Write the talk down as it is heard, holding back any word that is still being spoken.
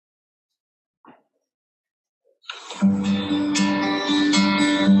Hi,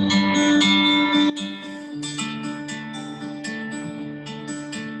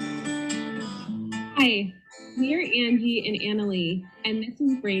 we are Angie and Annalie, and this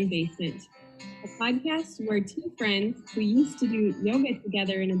is Brain Basement, a podcast where two friends who used to do yoga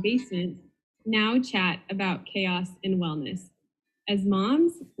together in a basement now chat about chaos and wellness. As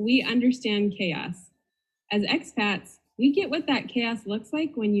moms, we understand chaos. As expats, we get what that chaos looks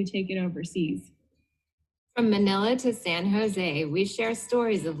like when you take it overseas. From Manila to San Jose, we share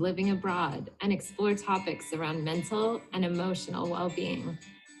stories of living abroad and explore topics around mental and emotional well-being.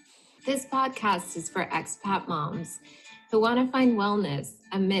 This podcast is for expat moms who want to find wellness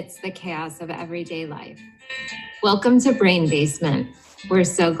amidst the chaos of everyday life. Welcome to Brain Basement. We're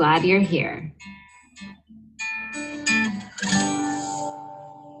so glad you're here.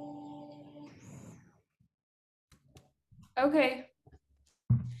 Okay.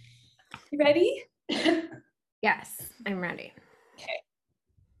 You ready? Yes, I'm ready. Okay.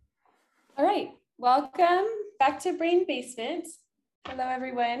 All right. Welcome back to Brain Basement. Hello,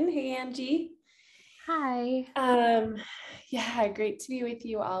 everyone. Hey, Angie. Hi. Yeah, great to be with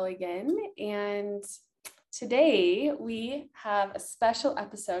you all again. And today we have a special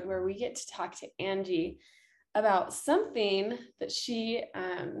episode where we get to talk to Angie about something that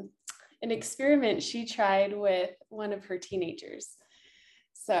an experiment she tried with one of her teenagers.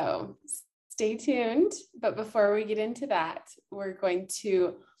 So stay tuned. But before we get into that, we're going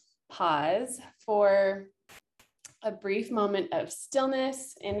to pause for a brief moment of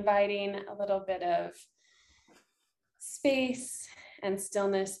stillness, inviting a little bit of space and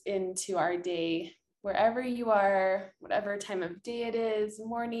stillness into our day, wherever you are, whatever time of day it is,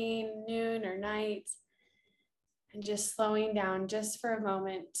 morning, noon, or night, and just slowing down just for a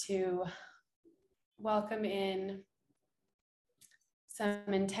moment to welcome in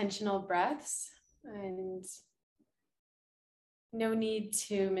some intentional breaths. And no need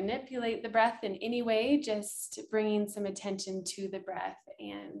to manipulate the breath in any way, just bringing some attention to the breath.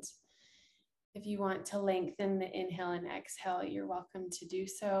 And if you want to lengthen the inhale and exhale, you're welcome to do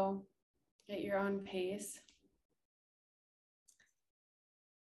so at your own pace.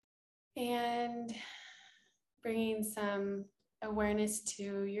 And bringing some awareness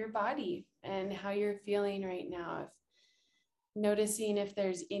to your body and how you're feeling right now. Noticing if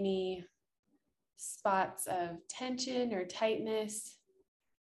there's any spots of tension or tightness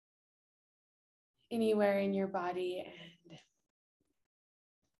anywhere in your body, and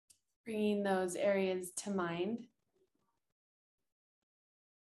bringing those areas to mind.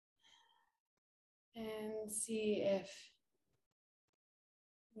 And see if,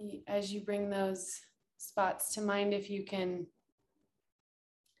 as you bring those spots to mind, if you can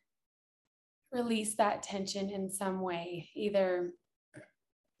release that tension in some way, either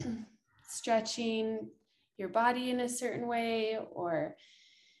stretching your body in a certain way or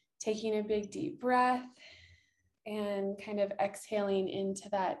taking a big deep breath and kind of exhaling into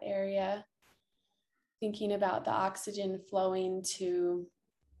that area, thinking about the oxygen flowing to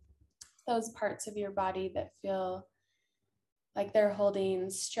those parts of your body that feel like they're holding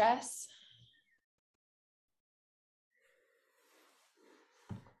stress.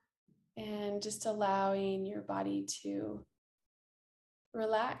 And just allowing your body to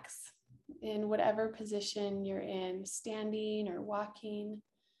relax in whatever position you're in, standing or walking,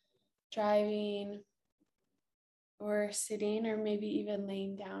 driving, or sitting, or maybe even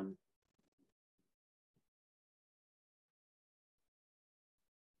laying down.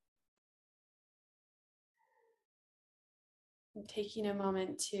 And taking a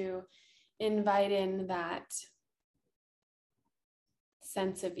moment to invite in that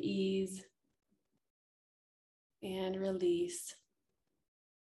sense of ease and release.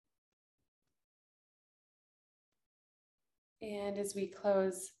 And as we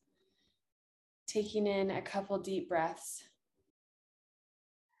close, taking in a couple deep breaths.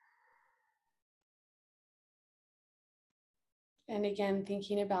 And again,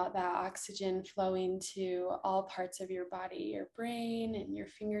 thinking about that oxygen flowing to all parts of your body, your brain and your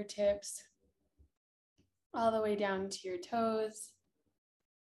fingertips, all the way down to your toes.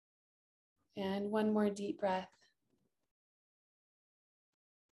 And one more deep breath.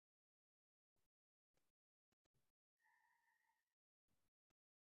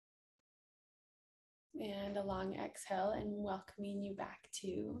 And a long exhale, and welcoming you back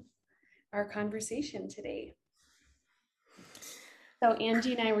to our conversation today. So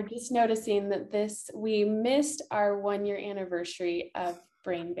Angie and I were just noticing that we missed our 1-year anniversary of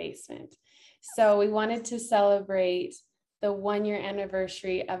Brain Basement. So we wanted to celebrate the 1-year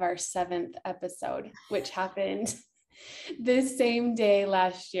anniversary of our 7th episode, which happened this same day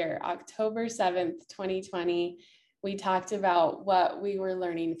last year, October 7th, 2020. we talked about what we were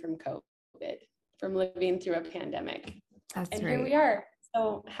learning from COVID, from living through a pandemic. That's and right. Here we are.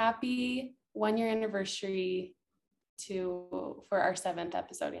 So happy 1-year anniversary for our 7th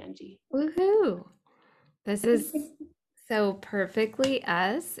episode, Angie. Woohoo! This is so perfectly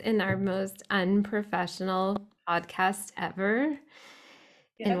us in our most unprofessional podcast ever,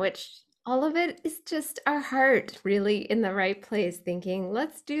 in which all of it is just our heart really in the right place, thinking,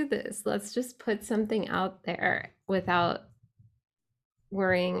 let's do this. Let's just put something out there without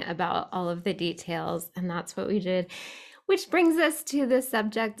worrying about all of the details. And that's what we did, which brings us to the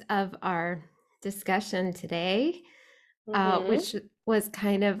subject of our discussion today, which was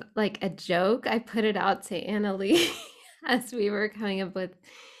kind of like a joke. I put it out to Annalie as we were coming up with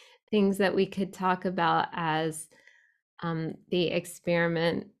things that we could talk about as the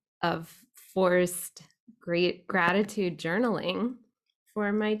experiment of forced great gratitude journaling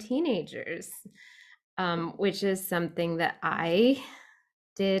for my teenagers, which is something that I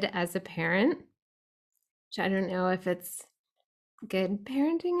did as a parent, which I don't know if it's good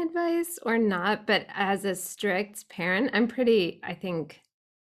parenting advice or not, but as a strict parent, I think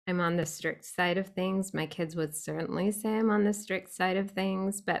I'm on the strict side of things. My kids would certainly say I'm on the strict side of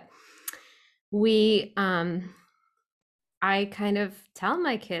things, but I kind of tell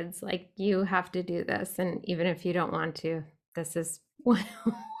my kids, like, you have to do this. And even if you don't want to, this is what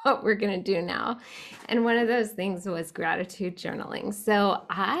we're going to do now. And one of those things was gratitude journaling. So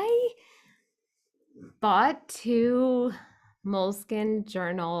I bought 2 Moleskine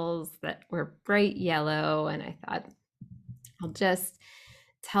journals that were bright yellow. And I thought, I'll just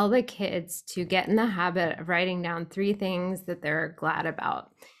tell the kids to get in the habit of writing down 3 things that they're glad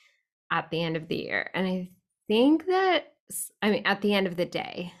about at the end of the year. And I think that, at the end of the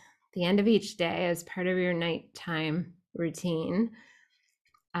day, the end of each day, as part of your nighttime routine,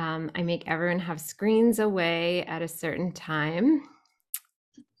 I make everyone have screens away at a certain time.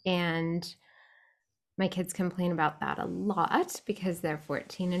 And my kids complain about that a lot because they're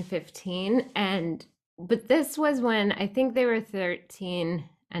 14 and 15. But this was when I think they were 13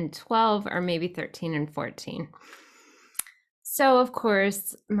 and 12, or maybe 13 and 14. So of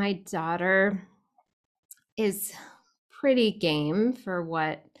course, my daughter is pretty game for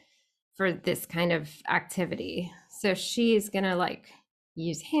this kind of activity. So she's gonna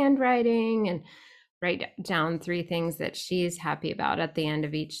use handwriting and write down 3 things that she's happy about at the end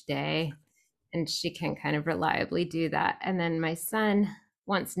of each day. And she can kind of reliably do that. And then my son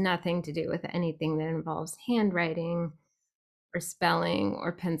wants nothing to do with anything that involves handwriting or spelling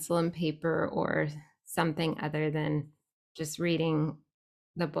or pencil and paper or something other than just reading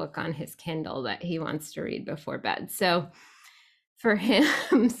the book on his Kindle that he wants to read before bed. So for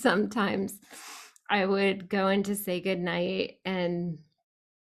him, sometimes I would go in to say goodnight and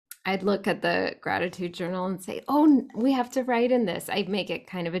I'd look at the gratitude journal and say, oh, we have to write in this. I'd make it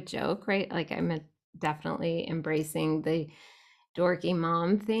kind of a joke, right? Like I'm definitely embracing the dorky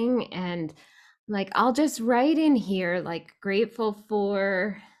mom thing. And I'll just write in here, grateful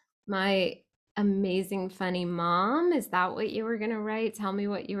for my amazing, funny mom. Is that what you were going to write? Tell me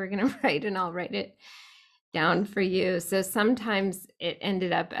what you were going to write and I'll write it down for you. So sometimes it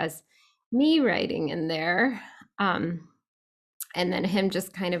ended up as me writing in there. And then him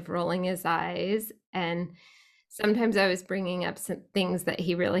just kind of rolling his eyes. And sometimes I was bringing up some things that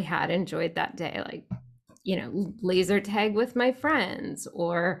he really had enjoyed that day, like, laser tag with my friends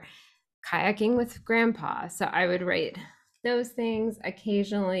or kayaking with grandpa. So I would write those things.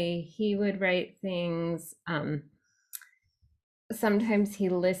 Occasionally he would write things. Sometimes he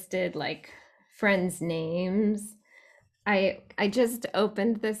listed friends' names. I just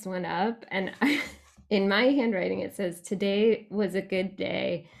opened this one up and in my handwriting, it says, today was a good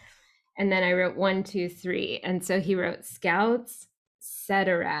day. And then I wrote 1, 2, 3. And so he wrote Scouts,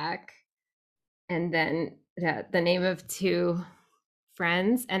 Cedorak, and then the name of 2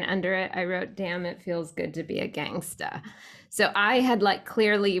 friends. And under it, I wrote, damn, it feels good to be a gangsta. So I had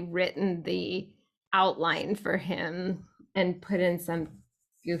clearly written the outline for him and put in some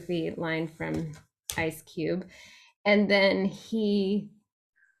goofy line from Ice Cube. And then he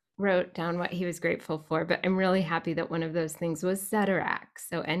wrote down what he was grateful for, but I'm really happy that one of those things was Cedorak.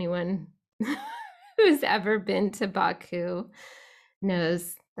 So anyone who's ever been to Baku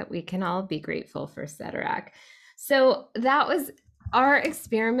knows that we can all be grateful for Cedorak. So that was our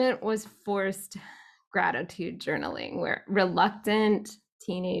experiment, was forced gratitude journaling, where reluctant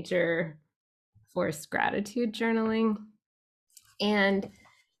teenager forced gratitude journaling. And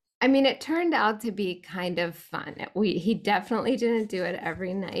it turned out to be kind of fun. He definitely didn't do it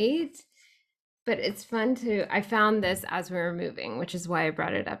every night, but it's fun I found this as we were moving, which is why I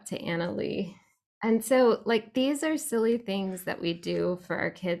brought it up to Annalie And so, like, these are silly things that we do for our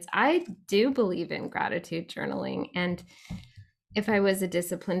kids. I do believe in gratitude journaling. And if I was a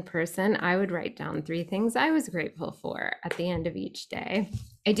disciplined person, I would write down 3 things I was grateful for at the end of each day.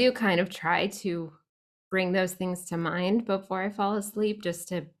 I do kind of try to bring those things to mind before I fall asleep, just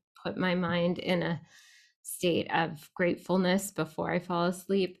to put my mind in a state of gratefulness before I fall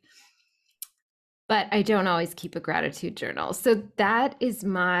asleep. But I don't always keep a gratitude journal. So that is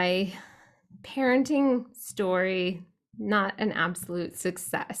my parenting story, not an absolute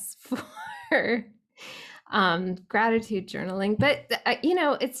success for gratitude journaling, but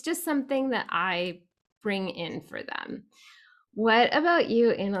it's just something that I bring in for them. What about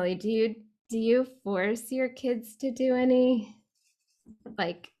you, Annalie? Do you force your kids to do any,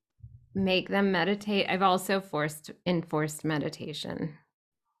 like, make them meditate? I've also enforced meditation.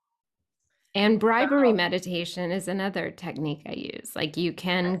 And bribery meditation is another technique I use. Like, you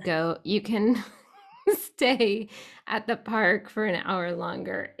can stay at the park for an hour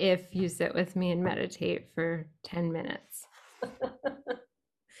longer if you sit with me and meditate for 10 minutes.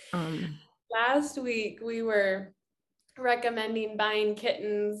 Last week we were recommending buying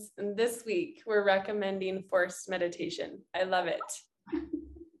kittens, and this week we're recommending forced meditation. I love it.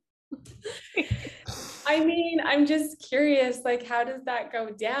 I mean, I'm just curious, like, how does that go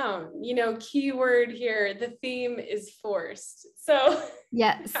down? Keyword here, the theme is forced. So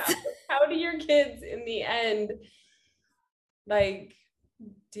yes. how do your kids in the end, like,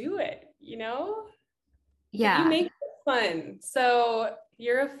 do it, Yeah. You make it fun. So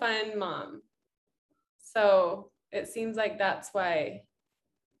you're a fun mom. So it seems like that's why.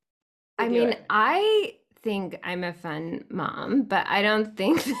 I mean, I think I'm a fun mom, but I don't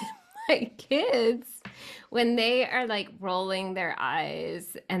think that my kids, when they are like rolling their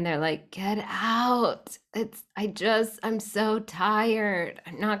eyes and they're like, get out. I'm so tired.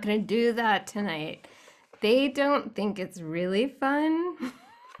 I'm not going to do that tonight. They don't think it's really fun.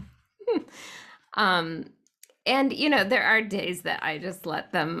 And there are days that I just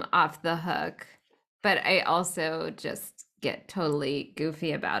let them off the hook, but I also just get totally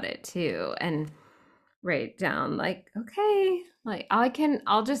goofy about it too, and write down, like, okay, like,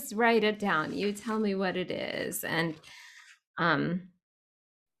 I'll just write it down. You tell me what it is. And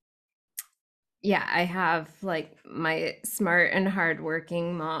yeah, I have, like, my smart and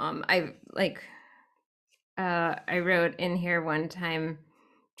hardworking mom. I wrote in here one time,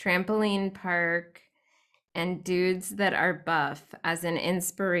 trampoline park and dudes that are buff as an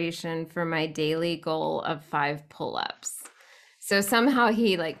inspiration for my daily goal of 5 pull-ups. So somehow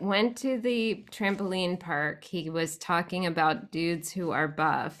he, like, went to the trampoline park. He was talking about dudes who are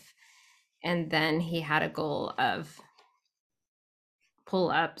buff, and then he had a goal of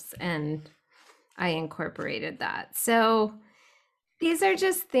pull-ups, and I incorporated that. So these are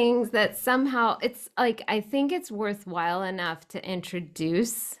just things that somehow, it's like, I think it's worthwhile enough to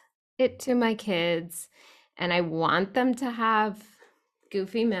introduce it to my kids, and I want them to have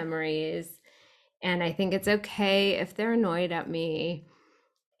goofy memories, and I think it's okay if they're annoyed at me.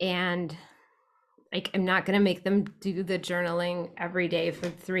 And, like, I'm not going to make them do the journaling every day for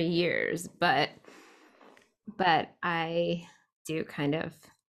 3 years, but I do kind of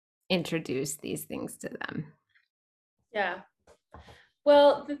introduce these things to them. Yeah.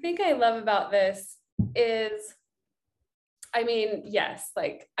 Well, the thing I love about this is, I mean, yes,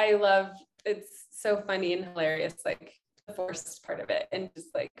 like, it's so funny and hilarious, like, the forced part of it, and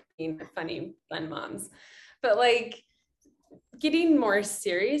just like being funny, fun moms. But, like, getting more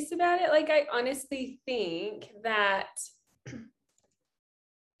serious about it, like, I honestly think that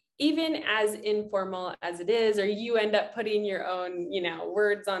even as informal as it is, or you end up putting your own,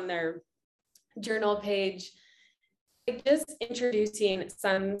 words on their journal page, like, just introducing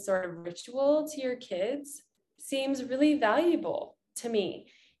some sort of ritual to your kids seems really valuable to me.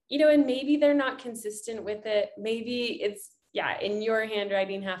 And maybe they're not consistent with it. Maybe it's, in your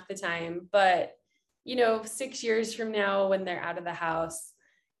handwriting half the time, but 6 years from now, when they're out of the house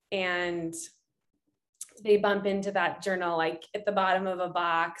and they bump into that journal, like, at the bottom of a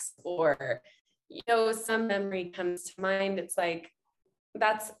box, or, some memory comes to mind, it's like,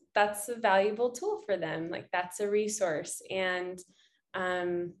 that's a valuable tool for them. Like, that's a resource, and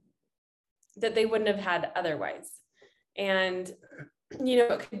that they wouldn't have had otherwise. And,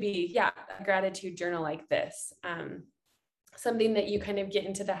 it could be, a gratitude journal like this, something that you kind of get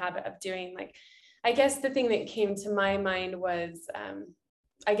into the habit of doing. Like, I guess the thing that came to my mind was,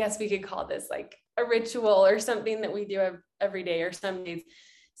 I guess we could call this like a ritual, or something that we do every day, or some days.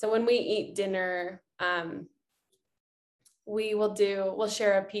 So when we eat dinner, we'll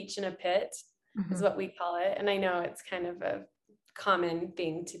share a peach in a pit, is what we call it. And I know it's kind of a common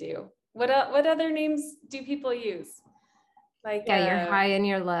thing to do What other names do people use? Like Yeah, your high and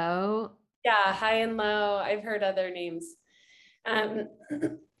your low. yeah, high and low. I've heard other names. Um,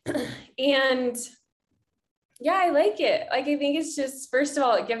 and yeah, I like it. Like, I think it's just, first of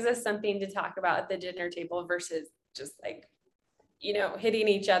all, it gives us something to talk about at the dinner table versus just like, hitting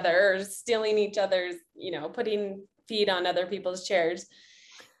each other or stealing each other's, putting feet on other people's chairs.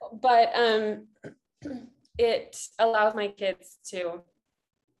 But it allows my kids to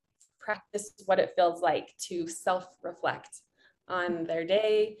practice what it feels like to self-reflect on their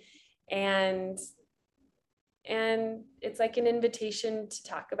day, and it's like an invitation to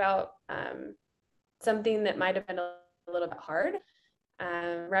talk about something that might have been a little bit hard,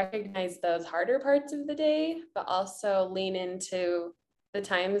 recognize those harder parts of the day, but also lean into the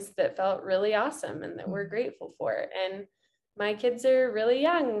times that felt really awesome and that we're grateful for. And my kids are really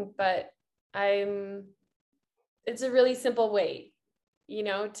young, but it's a really simple way,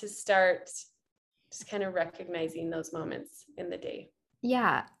 to start just kind of recognizing those moments in the day.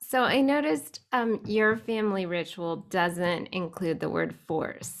 Yeah. So I noticed your family ritual doesn't include the word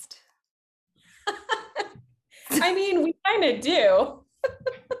forced. I mean, we kind of do.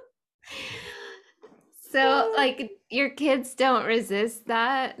 So, like, your kids don't resist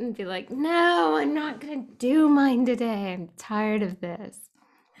that and be like, no, I'm not going to do mine today. I'm tired of this.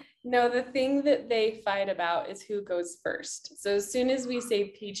 No, the thing that they fight about is who goes first. So as soon as we say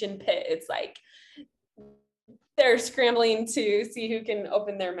Peach and Pit, it's like they're scrambling to see who can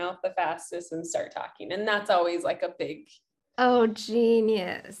open their mouth the fastest and start talking. And that's always like a big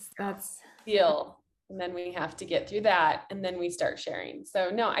genius. That's deal. And then we have to get through that, and then we start sharing.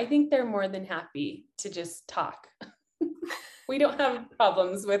 So no, I think they're more than happy to just talk. We don't have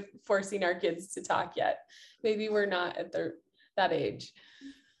problems with forcing our kids to talk yet. Maybe we're not at that age.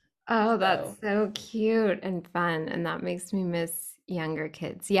 Oh, that's so cute and fun, and that makes me miss younger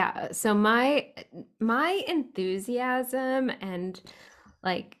kids. Yeah. So my enthusiasm and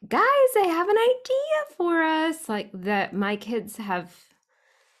like, guys, I have an idea for us, like that my kids have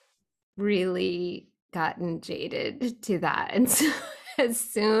really gotten jaded to that. And so as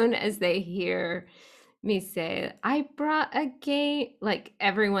soon as they hear me say, I brought a game, like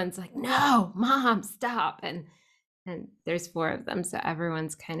everyone's like, no, mom, stop. And there's 4 of them. So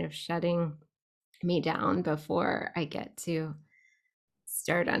everyone's kind of shutting me down before I get to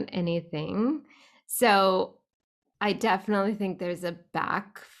start on anything. So I definitely think there's a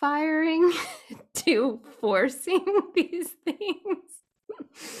backfiring to forcing these things.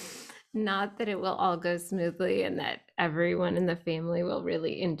 Not that it will all go smoothly and that everyone in the family will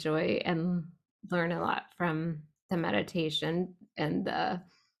really enjoy and learn a lot from the meditation and the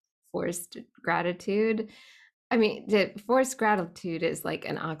forced gratitude. I mean, the forced gratitude is like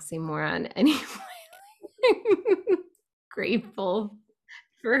an oxymoron anyway. Grateful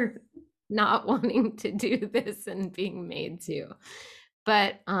for not wanting to do this and being made to.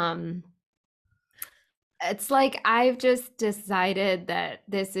 But it's like I've just decided that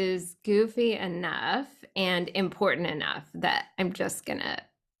this is goofy enough and important enough that I'm just gonna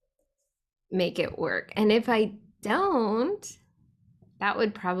make it work. And if I don't, that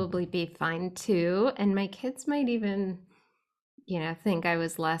would probably be fine too. And my kids might even, think I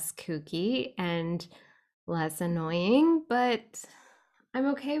was less kooky and less annoying, but I'm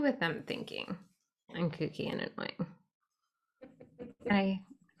okay with them thinking I'm kooky and annoying.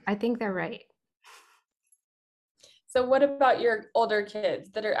 I think they're right. So what about your older kids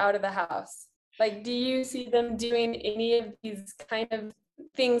that are out of the house? Like, do you see them doing any of these kind of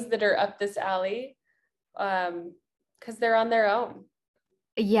things that are up this alley? Because they're on their own.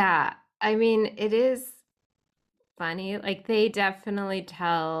 Yeah. I mean, it is funny. Like, they definitely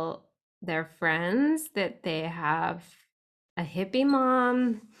tell their friends that they have a hippie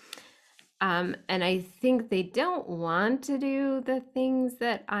mom. And I think they don't want to do the things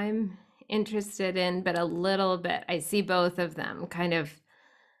that I'm interested in, but a little bit. I see both of them kind of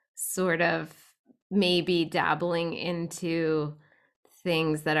sort of maybe dabbling into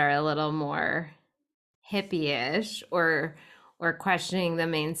things that are a little more hippie-ish or questioning the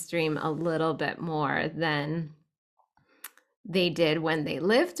mainstream a little bit more than they did when they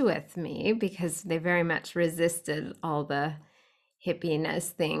lived with me, because they very much resisted all the hippiness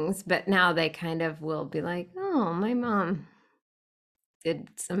things. But now they kind of will be like, oh, my mom did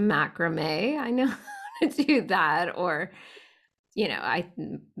some macrame, I know how to do that. Or I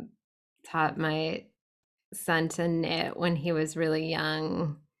taught my son to knit when he was really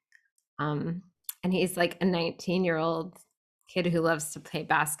young, and he's like a 19-year-old kid who loves to play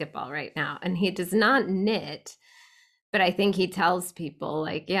basketball right now, and he does not knit, but I think he tells people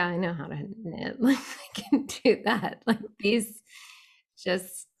like, yeah, I know how to knit, like I can do that. Like, these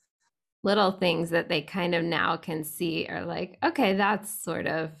just little things that they kind of now can see are like, okay, that's sort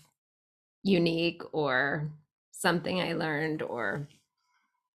of unique or something I learned, or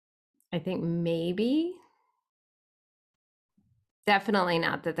I think maybe definitely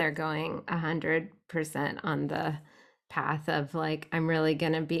not that they're going 100% on the path of like, I'm really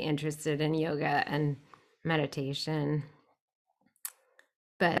going to be interested in yoga and meditation,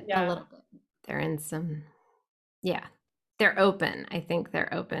 but a Yeah. little bit. They're in some, yeah, they're open. I think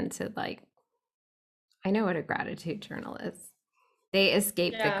they're open to like, I know what a gratitude journal is. They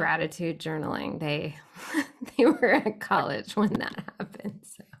escaped the Yeah. gratitude journaling. They they were at college when that happened.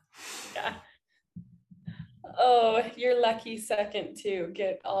 So Yeah. Oh, you're lucky second to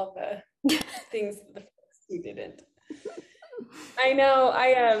get all the things that the first two didn't. I know.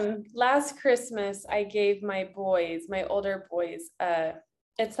 Last Christmas I gave my boys, my older boys,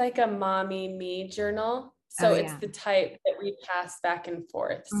 it's like a mommy me journal. So oh it's yeah. the type that we pass back and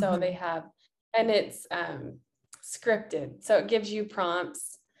forth. So they have, and it's scripted. So it gives you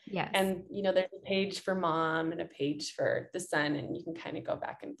prompts, Yes. and there's a page for mom and a page for the son, and you can kind of go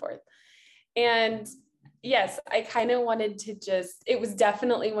back and forth. And yes, I kind of wanted to it was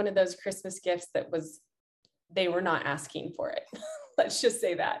definitely one of those Christmas gifts that they were not asking for it. Let's just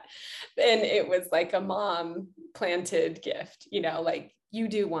say that. And it was like a mom planted gift, like, you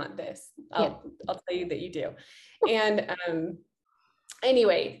do want this. I'll tell you that you do. And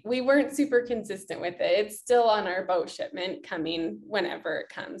anyway, we weren't super consistent with it. It's still on our boat shipment coming whenever it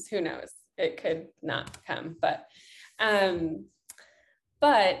comes. Who knows? It could not come, but it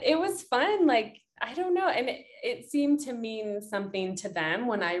was fun. Like, I don't know. And it seemed to mean something to them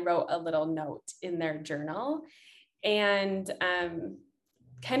when I wrote a little note in their journal. And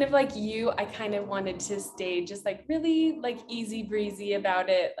kind of like you, I kind of wanted to stay just like really like easy breezy about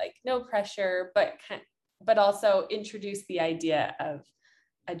it, like no pressure, but also introduce the idea of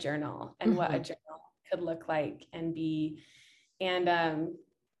a journal and what a journal could look like and be. And I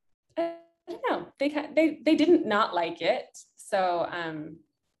don't know, they didn't not like it. So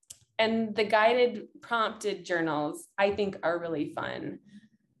and the guided prompted journals, I think, are really fun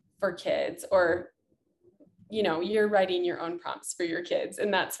for kids, or you're writing your own prompts for your kids,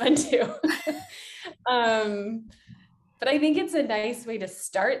 and that's fun too. But I think it's a nice way to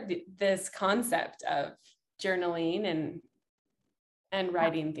start this concept of journaling and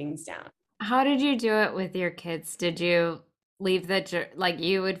writing things down. How did you do it with your kids? Did you leave like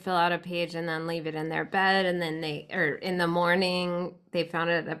you would fill out a page and then leave it in their bed, and then or in the morning they found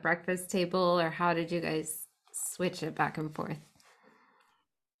it at the breakfast table, or how did you guys switch it back and forth?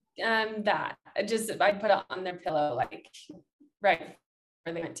 That I put it on their pillow, like right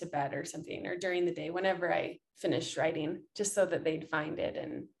before they went to bed or something, or during the day, whenever I finished writing, just so that they'd find it,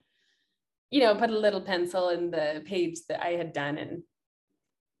 and put a little pencil in the page that I had done,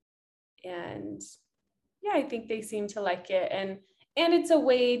 and yeah, I think they seem to like it. And it's a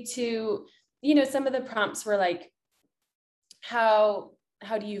way to, some of the prompts were like, how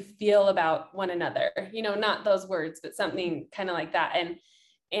do you feel about one another? Not those words, but something kind of like that.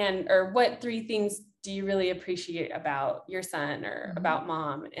 Or what 3 things do you really appreciate about your son or about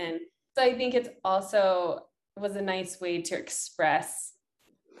mom? And so I think it's also was a nice way to express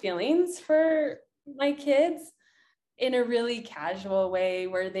feelings for my kids in a really casual way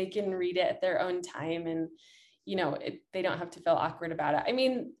where they can read it at their own time, and they don't have to feel awkward about it. I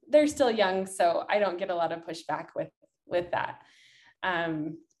mean, they're still young, so I don't get a lot of pushback with that,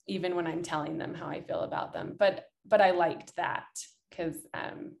 even when I'm telling them how I feel about them. But I liked that because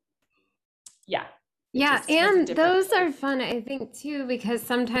yeah, and those are fun, I think, too, because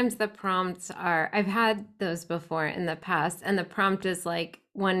sometimes the prompts I've had those before in the past, and the prompt is like,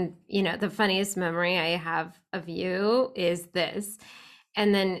 the funniest memory I have of you is this.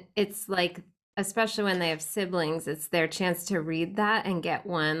 And then it's like, especially when they have siblings, it's their chance to read that and get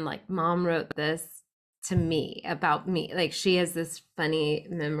one, like, mom wrote this to me about me. Like, she has this funny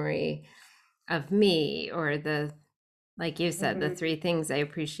memory of me, or like you said, the 3 things I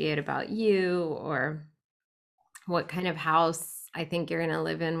appreciate about you, or what kind of house I think you're going to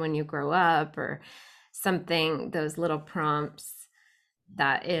live in when you grow up, or something, those little prompts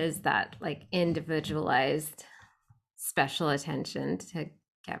that is that like individualized special attention to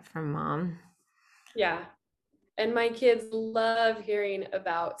get from mom. Yeah. And my kids love hearing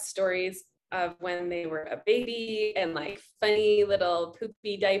about stories of when they were a baby, and like funny little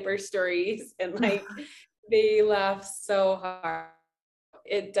poopy diaper stories, and like they laugh so hard.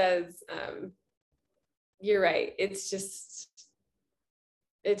 It does. You're right. It's just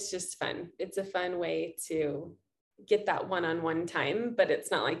fun. It's a fun way to get that one-on-one time, but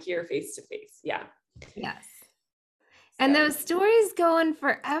it's not like you're face to face. Yeah. Yes. And So, those stories go on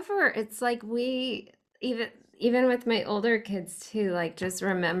forever. It's like we even with my older kids too, like just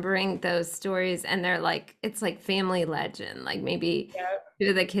remembering those stories, and they're like it's like family legend. Like maybe yeah. two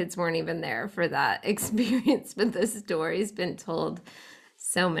of the kids weren't even there for that experience, but the story's been told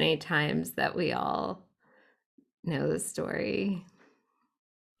so many times that we all know the story.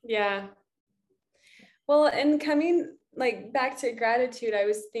 Yeah. Well, and coming like back to gratitude, I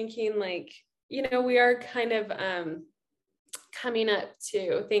was thinking like, we are kind of coming up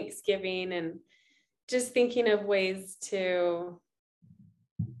to Thanksgiving and just thinking of ways to,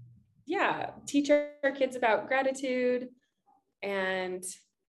 yeah, teach our kids about gratitude and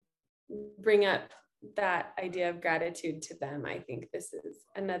bring up that idea of gratitude to them. I think this is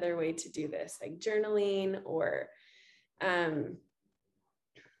another way to do this, like journaling or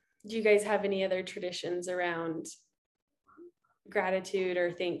do you guys have any other traditions around gratitude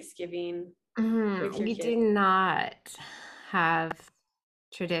or Thanksgiving with your We do kids? not have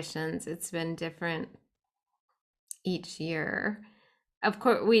traditions. It's been different each year. Of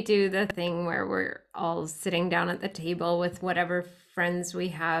course, we do the thing where we're all sitting down at the table with whatever friends we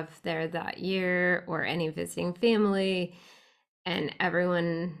have there that year or any visiting family, and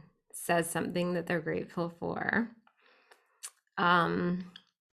everyone says something that they're grateful for. Um,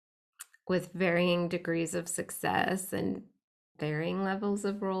 with varying degrees of success and varying levels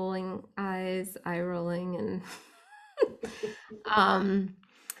of rolling eyes, eye rolling, and um,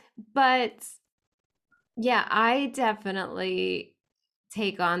 but yeah, I definitely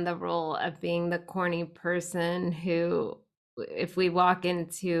take on the role of being the corny person who, if we walk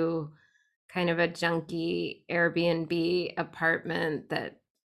into kind of a junky Airbnb apartment that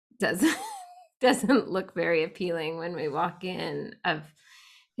doesn't doesn't look very appealing when we walk in, of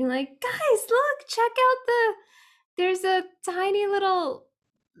being like, guys, look, check out there's a tiny little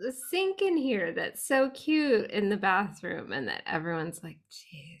sink in here that's so cute in the bathroom, and that everyone's like,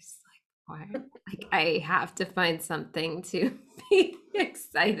 geez, like why, like I have to find something to be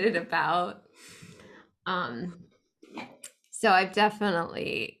excited about. um so I've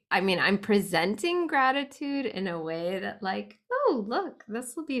definitely, I mean, I'm presenting gratitude in a way that like, oh look,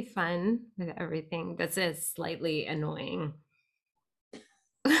 this will be fun with everything. This is slightly annoying.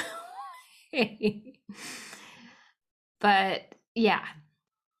 But yeah.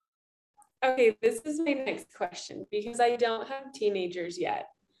 Okay, this is my next question because I don't have teenagers yet.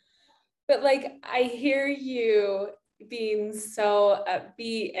 But like I hear you being so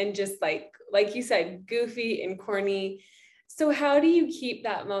upbeat and just like you said, goofy and corny. So how do you keep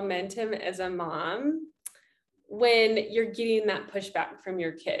that momentum as a mom when you're getting that pushback from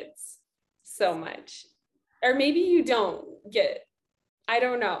your kids so much? Or maybe you don't get, I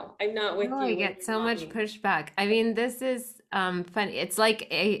don't know. I'm not with Oh, I you when get you're so much momming. pushback. I mean, this is funny. It's like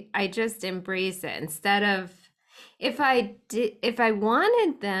I just embrace it instead of, if I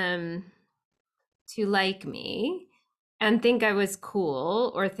wanted them to like me and think I was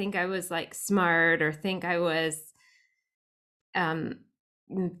cool, or think I was like smart, or think I was um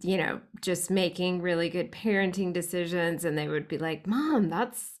just making really good parenting decisions, and they would be like, "Mom,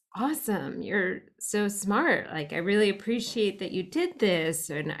 that's awesome. You're so smart. Like I really appreciate that you did this,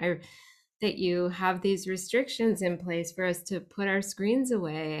 and I that you have these restrictions in place for us to put our screens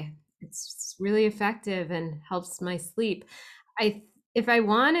away. It's really effective and helps my sleep." I If I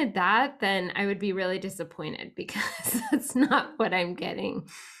wanted that, then I would be really disappointed because that's not what I'm getting.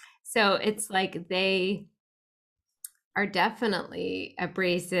 So it's like they are definitely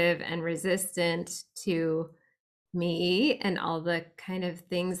abrasive and resistant to me and all the kind of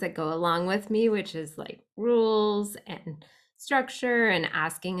things that go along with me, which is like rules and structure and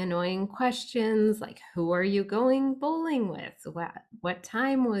asking annoying questions like, who are you going bowling with? What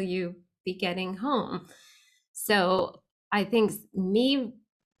time will you be getting home? So I think me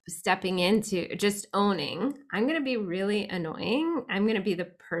stepping into just owning, I'm going to be really annoying. I'm going to be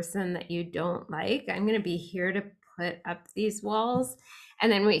the person that you don't like. I'm going to be here to put up these walls,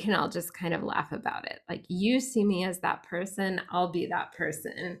 and then we can all just kind of laugh about it. Like, you see me as that person, I'll be that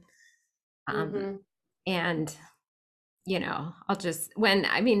person. Mm-hmm. And I'll just, when,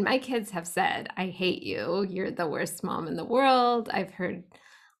 I mean, my kids have said, I hate you, you're the worst mom in the world. I've heard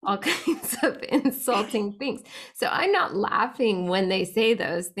all kinds of insulting things. So I'm not laughing when they say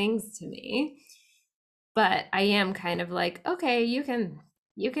those things to me, but I am kind of like, okay, you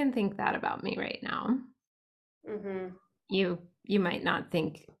can think that about me right now. Mm-hmm. You might not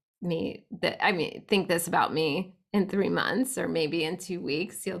think think this about me in 3 months, or maybe in 2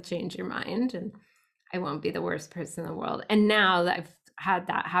 weeks you'll change your mind, and I won't be the worst person in the world. And now that I've had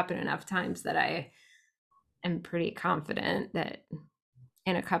that happen enough times, that I am pretty confident that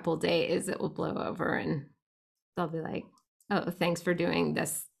in a couple days it will blow over, and they'll be like, oh, thanks for doing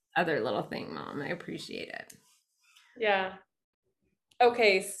this other little thing, Mom. I appreciate it. Yeah.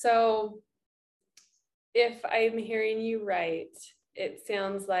 Okay, so if I'm hearing you right, it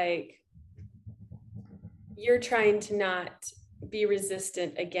sounds like you're trying to not be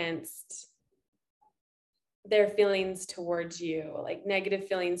resistant against their feelings towards you, like negative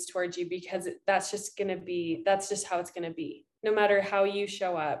feelings towards you, because that's just how it's going to be. No matter how you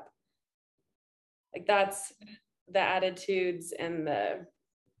show up, like that's the attitudes and the.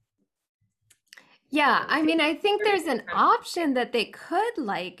 Yeah, I mean, I think there's an option that they could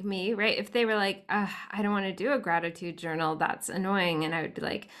like me, right? If they were like, I don't want to do a gratitude journal, that's annoying. And I would be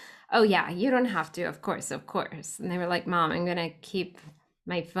like, oh, yeah, you don't have to, of course, of course. And they were like, Mom, I'm going to keep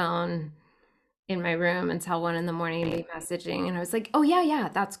my phone in my room until 1 a.m. be messaging. And I was like, oh, yeah,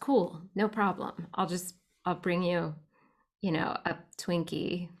 that's cool. No problem. I'll bring you, a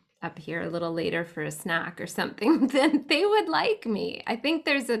Twinkie up here a little later for a snack or something. Then they would like me. I think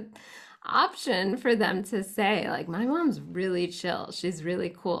there's an option for them to say, like, my mom's really chill, she's really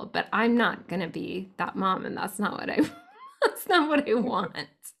cool, but I'm not gonna be that mom, and that's not what I that's not what I want.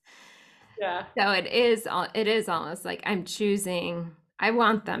 Yeah. So it is almost like I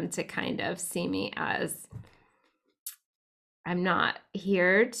want them to kind of see me as, I'm not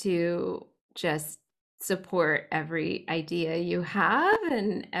here to just support every idea you have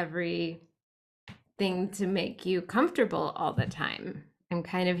and everything to make you comfortable all the time. I'm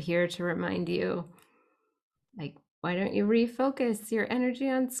kind of here to remind you, like, why don't you refocus your energy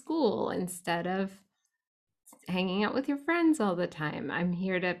on school instead of hanging out with your friends all the time? I'm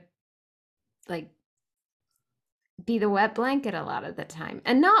here to, like, be the wet blanket a lot of the time,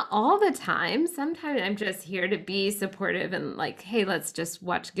 and not all the time. Sometimes I'm just here to be supportive and like, hey, let's just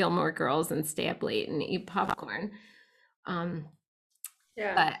watch Gilmore Girls and stay up late and eat popcorn.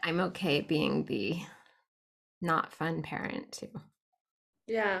 Yeah. But I'm okay being the not fun parent too.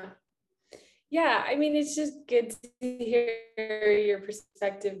 Yeah. Yeah. I mean, it's just good to hear your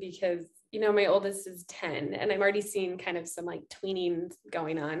perspective because, my oldest is 10 and I'm already seeing kind of some like tweening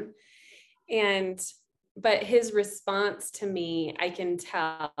going on. But his response to me, I can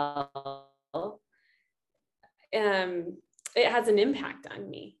tell, it has an impact on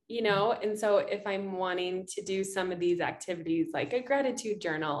me, And so if I'm wanting to do some of these activities like a gratitude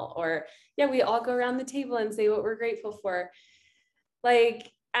journal, or we all go around the table and say what we're grateful for,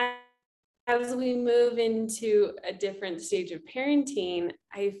 like as we move into a different stage of parenting,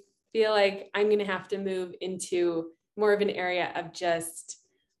 I feel like I'm going to have to move into more of an area of just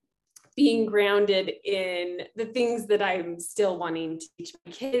being grounded in the things that I'm still wanting to teach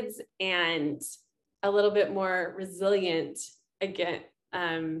my kids, and a little bit more resilient again,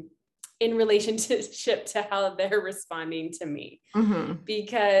 in relationship to how they're responding to me. Mm-hmm.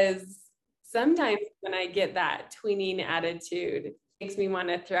 Because sometimes when I get that tweening attitude, it makes me want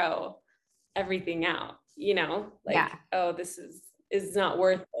to throw everything out, oh, this is not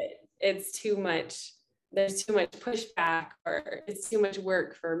worth it. It's too much. There's too much pushback, or it's too much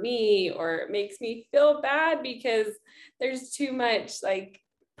work for me, or it makes me feel bad because there's too much like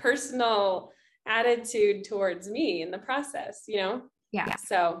personal attitude towards me in the process, Yeah.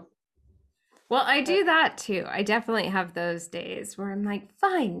 So. Well, I do that too. I definitely have those days where I'm like,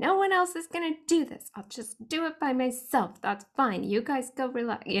 fine, no one else is going to do this. I'll just do it by myself. That's fine. You guys go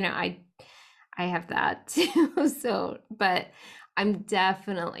relax. I have that too. So, but I'm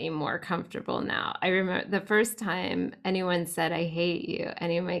definitely more comfortable now. I remember the first time anyone said, I hate you,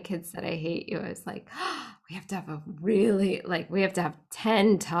 any of my kids said, I hate you, I was like, oh, we have to have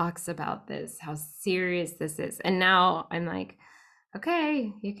 10 talks about this, how serious this is. And now I'm like,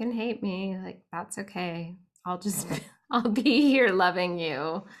 okay, you can hate me. Like, that's okay. I'll be here loving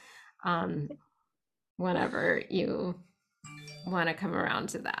you whenever you want to come around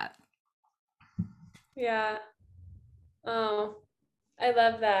to that. Yeah. Oh, I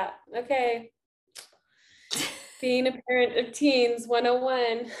love that. Okay. Being a parent of teens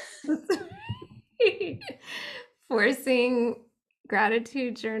 101. Forcing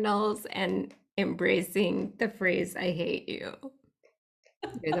gratitude journals and embracing the phrase, I hate you.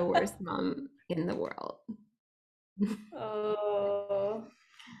 You're the worst mom in the world. Oh.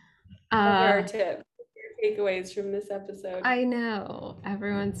 What are our tips, your takeaways from this episode? I know.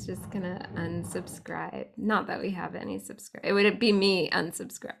 Everyone's just gonna unsubscribe. Not that we have any subscribe. It would be me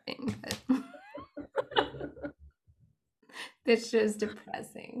unsubscribing, but it's just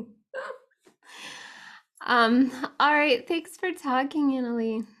depressing. All right. Thanks for talking,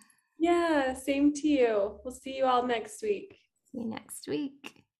 Annalie. Yeah, same to you. We'll see you all next week. See you next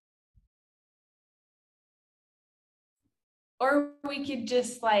week. Or we could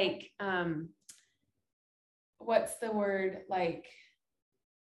just what's the word, like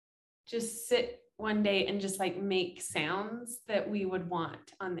just sit one day and just like make sounds that we would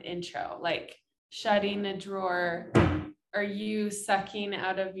want on the intro, like shutting a drawer or you sucking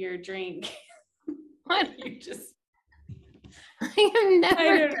out of your drink. What? You just, I am never I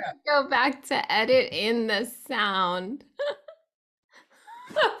don't going to go back to edit in the sound.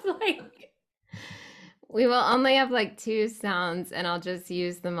 Of like, we will only have like 2 sounds and I'll just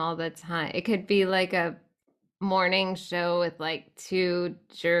use them all the time. It could be like a morning show with like 2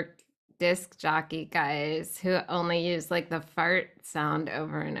 jerk disc jockey guys who only use like the fart sound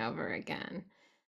over and over again.